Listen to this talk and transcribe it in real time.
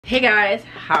Hey guys,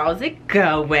 how's it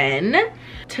going?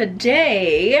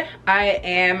 Today I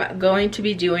am going to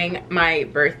be doing my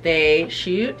birthday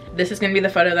shoot. This is gonna be the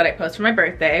photo that I post for my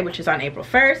birthday, which is on April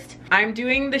 1st. I'm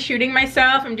doing the shooting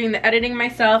myself, I'm doing the editing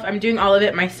myself, I'm doing all of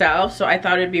it myself, so I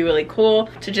thought it'd be really cool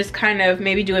to just kind of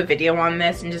maybe do a video on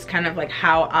this and just kind of like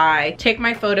how I take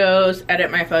my photos,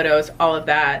 edit my photos, all of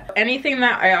that. Anything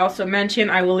that I also mention,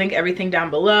 I will link everything down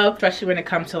below, especially when it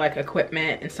comes to like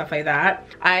equipment and stuff like that.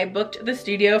 I booked the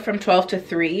studio from 12 to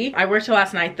 3. I worked till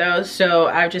last night though, so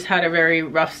I've just had a very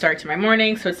rough start to my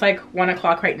morning, so it's like 1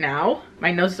 o'clock right now.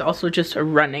 My nose is also just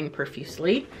running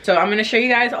profusely. So I'm gonna show you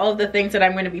guys all of the things that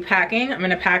I'm gonna be packing. I'm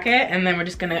gonna pack it and then we're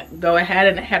just gonna go ahead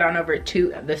and head on over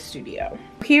to the studio.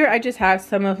 Here I just have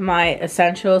some of my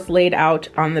essentials laid out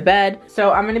on the bed.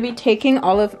 So I'm gonna be taking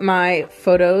all of my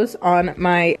photos on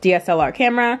my DSLR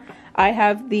camera. I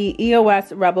have the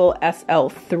EOS Rebel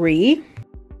SL3.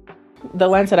 The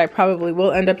lens that I probably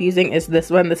will end up using is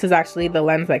this one. This is actually the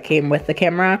lens that came with the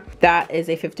camera. That is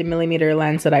a 50mm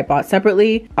lens that I bought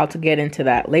separately. I'll get into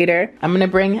that later. I'm gonna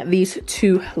bring these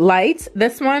two lights.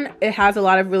 This one, it has a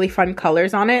lot of really fun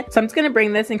colors on it. So I'm just gonna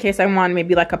bring this in case I want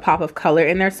maybe like a pop of color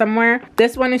in there somewhere.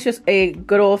 This one is just a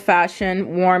good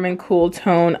old-fashioned warm and cool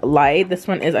tone light. This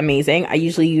one is amazing. I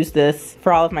usually use this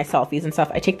for all of my selfies and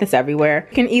stuff. I take this everywhere.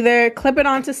 You can either clip it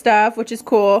onto stuff, which is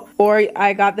cool, or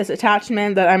I got this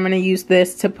attachment that I'm gonna use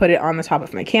this to put it on the top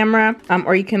of my camera,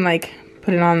 or you can like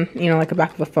put it on, you know, like the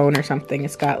back of a phone or something.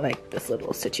 It's got like this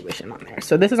little situation on there.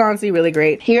 So this is honestly really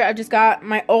great. Here I've just got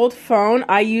my old phone.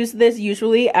 I use this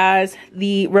usually as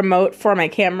the remote for my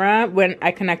camera when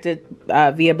I connect it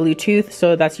via Bluetooth.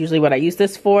 So that's usually what I use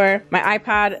this for. My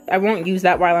iPad, I won't use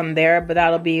that while I'm there, but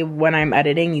that'll be when I'm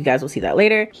editing. You guys will see that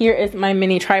later. Here is my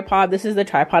mini tripod. This is the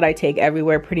tripod I take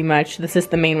everywhere pretty much. This is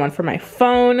the main one for my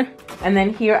phone. And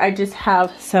then here I just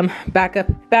have some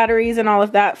backup batteries and all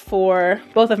of that for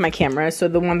both of my cameras. So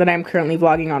the one that I'm currently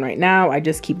vlogging on right now, I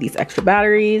just keep these extra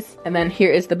batteries. And then here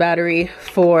is the battery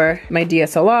for my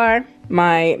DSLR.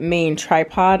 My main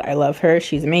tripod, I love her,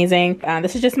 she's amazing.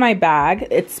 This is just my bag.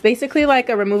 It's basically like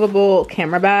a removable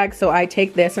camera bag, so I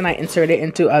take this and I insert it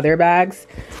into other bags,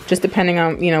 just depending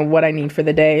on, you know, what I need for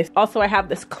the day. Also, I have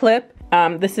this clip.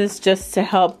 This is just to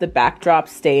help the backdrop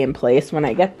stay in place when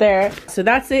I get there. So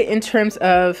that's it in terms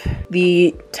of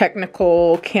the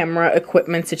technical camera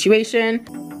equipment situation.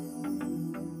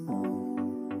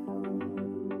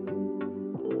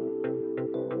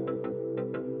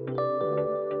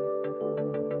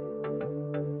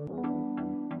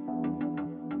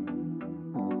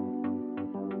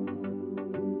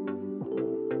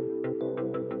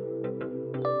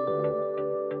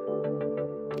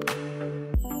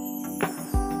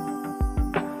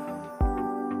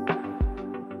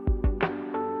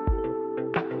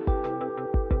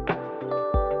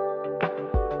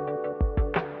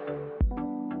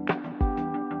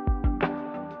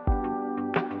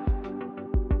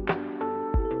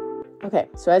 Okay,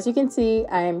 so as you can see,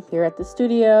 I am here at the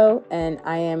studio and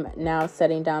I am now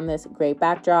setting down this gray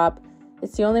backdrop.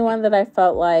 It's the only one that I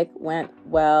felt like went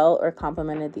well or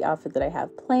complemented the outfit that I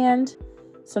have planned.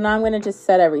 So now I'm going to just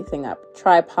set everything up.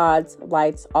 Tripods,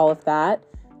 lights, all of that.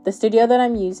 The studio that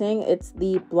I'm using, it's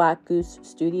the Black Goose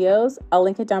Studios. I'll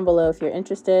link it down below if you're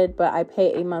interested, but I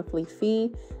pay a monthly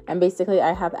fee and basically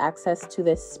I have access to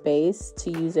this space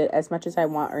to use it as much as I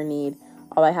want or need.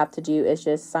 All I have to do is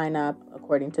just sign up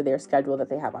according to their schedule that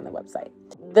they have on the website.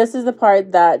 This is the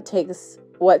part that takes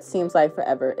what seems like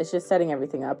forever. It's just setting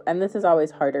everything up. And this is always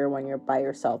harder when you're by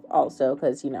yourself also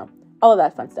because, you know, all of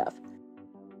that fun stuff.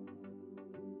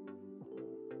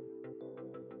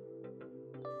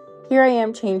 Here I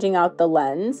am changing out the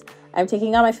lens. I'm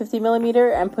taking out my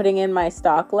 50mm and putting in my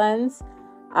stock lens.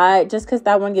 Just because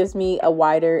that one gives me a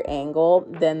wider angle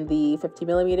than the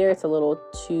 50mm, it's a little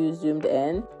too zoomed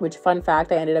in, which fun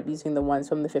fact, I ended up using the ones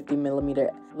from the 50mm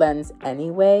lens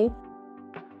anyway.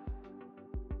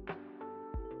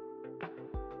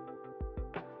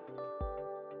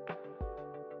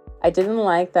 I didn't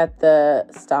like that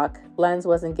the stock lens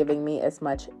wasn't giving me as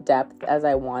much depth as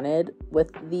I wanted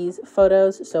with these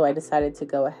photos, so I decided to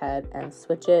go ahead and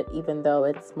switch it, even though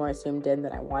it's more zoomed in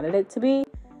than I wanted it to be.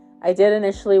 I did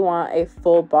initially want a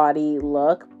full body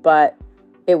look, but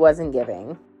it wasn't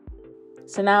giving.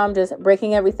 So now I'm just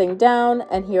breaking everything down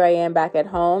and here I am back at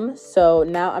home. So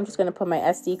now I'm just gonna put my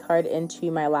SD card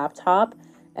into my laptop.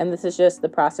 And this is just the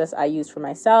process I use for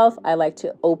myself. I like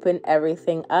to open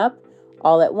everything up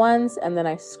all at once and then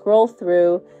I scroll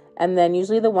through, and then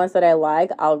usually the ones that I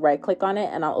like, I'll right click on it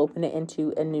and I'll open it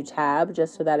into a new tab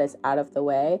just so that it's out of the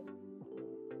way.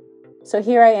 So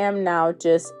here I am now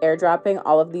just airdropping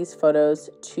all of these photos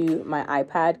to my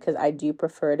iPad because I do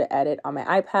prefer to edit on my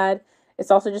iPad. It's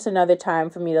also just another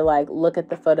time for me to like look at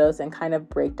the photos and kind of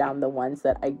break down the ones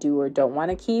that I do or don't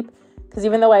want to keep. Because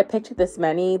even though I picked this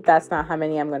many, that's not how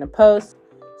many I'm going to post.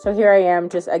 So here I am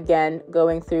just again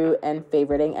going through and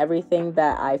favoriting everything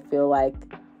that I feel like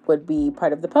would be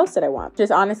part of the post that I want.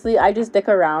 Just honestly, I just dick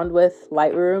around with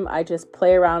Lightroom. I just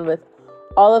play around with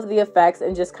all of the effects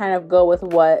and just kind of go with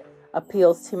what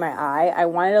appeals to my eye. I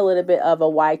wanted a little bit of a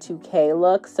Y2K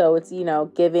look, so it's, you know,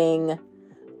 giving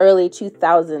early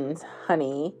 2000s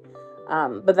honey,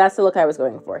 but that's the look I was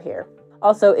going for here.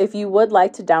 Also, if you would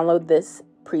like to download this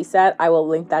preset, I will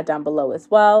link that down below as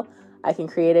well. I can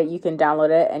create it, you can download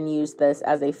it and use this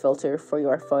as a filter for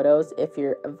your photos if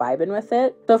you're vibing with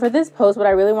it. So for this post, what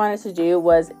I really wanted to do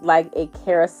was like a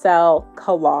carousel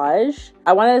collage.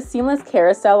 I wanted a seamless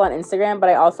carousel on Instagram, but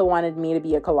I also wanted me to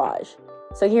be a collage.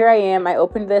 So here I am, I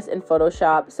opened this in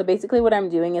Photoshop. So basically what I'm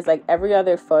doing is like every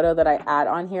other photo that I add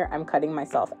on here, I'm cutting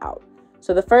myself out.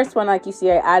 So the first one, like you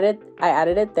see, I added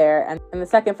it there. And in the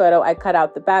second photo, I cut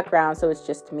out the background, so it's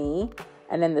just me.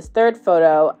 And in this third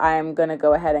photo, I'm gonna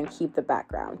go ahead and keep the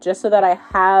background just so that I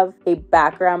have a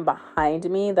background behind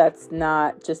me that's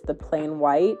not just the plain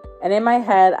white. And in my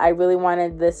head, I really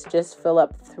wanted this just fill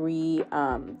up 3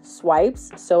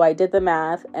 swipes. So I did the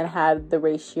math and had the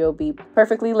ratio be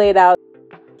perfectly laid out.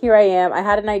 Here I am, I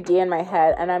had an idea in my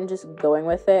head and I'm just going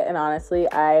with it. And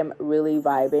honestly, I'm really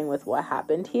vibing with what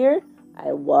happened here.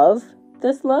 I love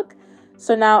this look.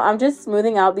 So now I'm just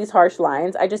smoothing out these harsh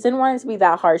lines. I just didn't want it to be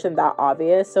that harsh and that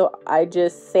obvious. So I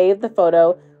just saved the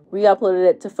photo, re-uploaded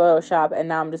it to Photoshop, and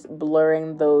now I'm just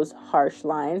blurring those harsh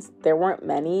lines. There weren't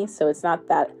many, so it's not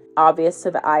that obvious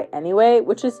to the eye anyway,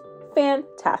 which is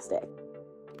fantastic.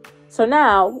 So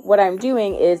now what I'm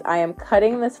doing is I am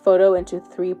cutting this photo into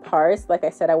 3 parts. Like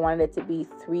I said, I wanted it to be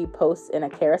 3 posts in a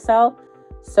carousel.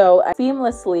 So I'm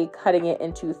seamlessly cutting it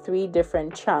into 3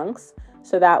 different chunks.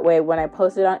 So that way when I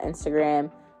post it on Instagram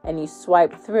and you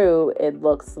swipe through, it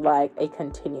looks like a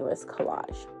continuous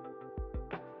collage.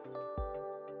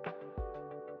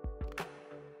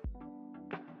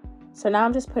 So now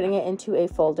I'm just putting it into a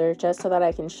folder just so that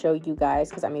I can show you guys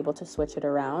because I'm able to switch it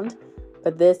around.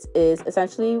 But this is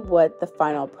essentially what the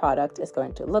final product is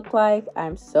going to look like.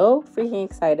 I'm so freaking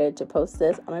excited to post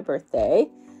this on my birthday.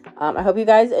 I hope you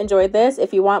guys enjoyed this.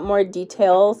 If you want more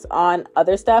details on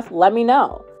other stuff, let me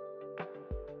know.